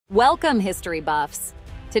Welcome, history buffs!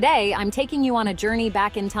 Today, I'm taking you on a journey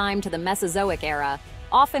back in time to the Mesozoic era,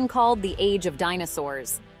 often called the Age of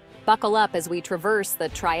Dinosaurs. Buckle up as we traverse the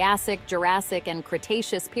Triassic, Jurassic, and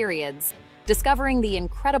Cretaceous periods, discovering the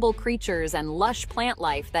incredible creatures and lush plant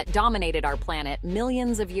life that dominated our planet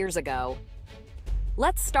millions of years ago.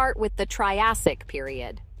 Let's start with the Triassic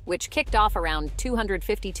period, which kicked off around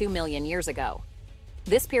 252 million years ago.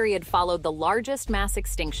 This period followed the largest mass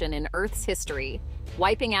extinction in Earth's history,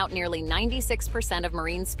 wiping out nearly 96% of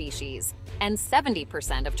marine species and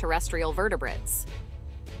 70% of terrestrial vertebrates.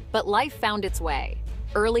 But life found its way.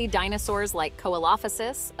 Early dinosaurs like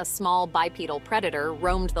Coelophysis, a small bipedal predator,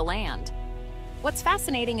 roamed the land. What's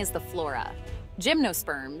fascinating is the flora.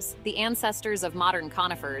 Gymnosperms, the ancestors of modern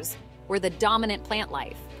conifers, were the dominant plant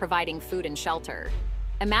life, providing food and shelter.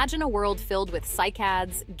 Imagine a world filled with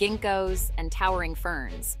cycads, ginkgos, and towering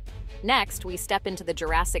ferns. Next, we step into the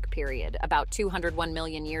Jurassic period, about 201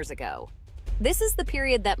 million years ago. This is the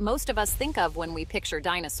period that most of us think of when we picture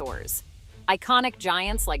dinosaurs. Iconic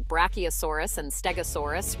giants like Brachiosaurus and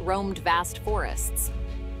Stegosaurus roamed vast forests.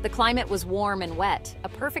 The climate was warm and wet, a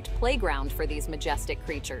perfect playground for these majestic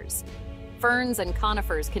creatures. Ferns and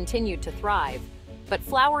conifers continued to thrive, but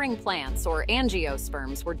flowering plants, or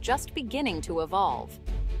angiosperms, were just beginning to evolve.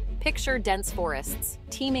 Picture dense forests,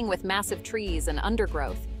 teeming with massive trees and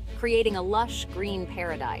undergrowth, creating a lush green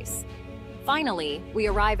paradise. Finally, we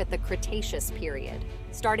arrive at the Cretaceous period,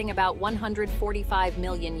 starting about 145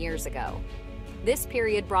 million years ago. This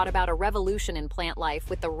period brought about a revolution in plant life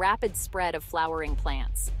with the rapid spread of flowering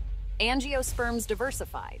plants. Angiosperms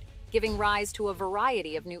diversified, giving rise to a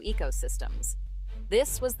variety of new ecosystems.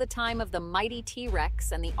 This was the time of the mighty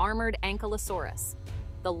T-Rex and the armored Ankylosaurus.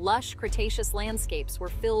 The lush Cretaceous landscapes were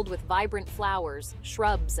filled with vibrant flowers,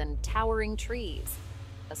 shrubs, and towering trees,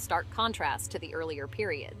 a stark contrast to the earlier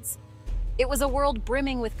periods. It was a world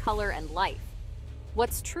brimming with color and life.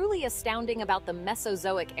 What's truly astounding about the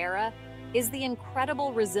Mesozoic era is the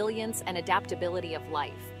incredible resilience and adaptability of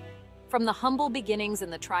life. From the humble beginnings in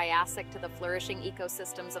the Triassic to the flourishing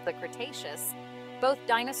ecosystems of the Cretaceous, both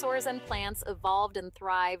dinosaurs and plants evolved and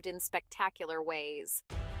thrived in spectacular ways.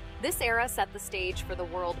 This era set the stage for the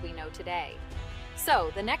world we know today.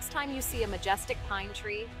 So, the next time you see a majestic pine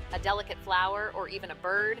tree, a delicate flower, or even a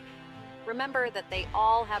bird, remember that they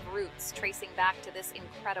all have roots tracing back to this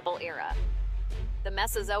incredible era. The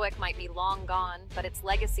Mesozoic might be long gone, but its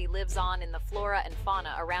legacy lives on in the flora and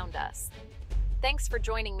fauna around us. Thanks for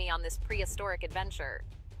joining me on this prehistoric adventure.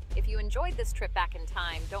 If you enjoyed this trip back in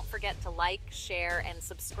time, don't forget to like, share, and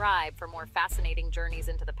subscribe for more fascinating journeys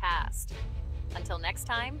into the past. Until next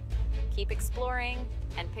time, keep exploring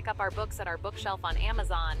and pick up our books at our bookshelf on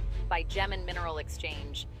Amazon by Gem and Mineral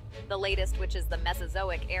Exchange, the latest, which is the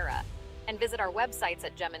Mesozoic era, and visit our websites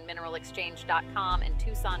at gemandmineralexchange.com and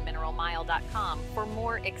tucsonmineralmile.com for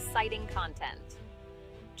more exciting content.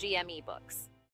 GME Books.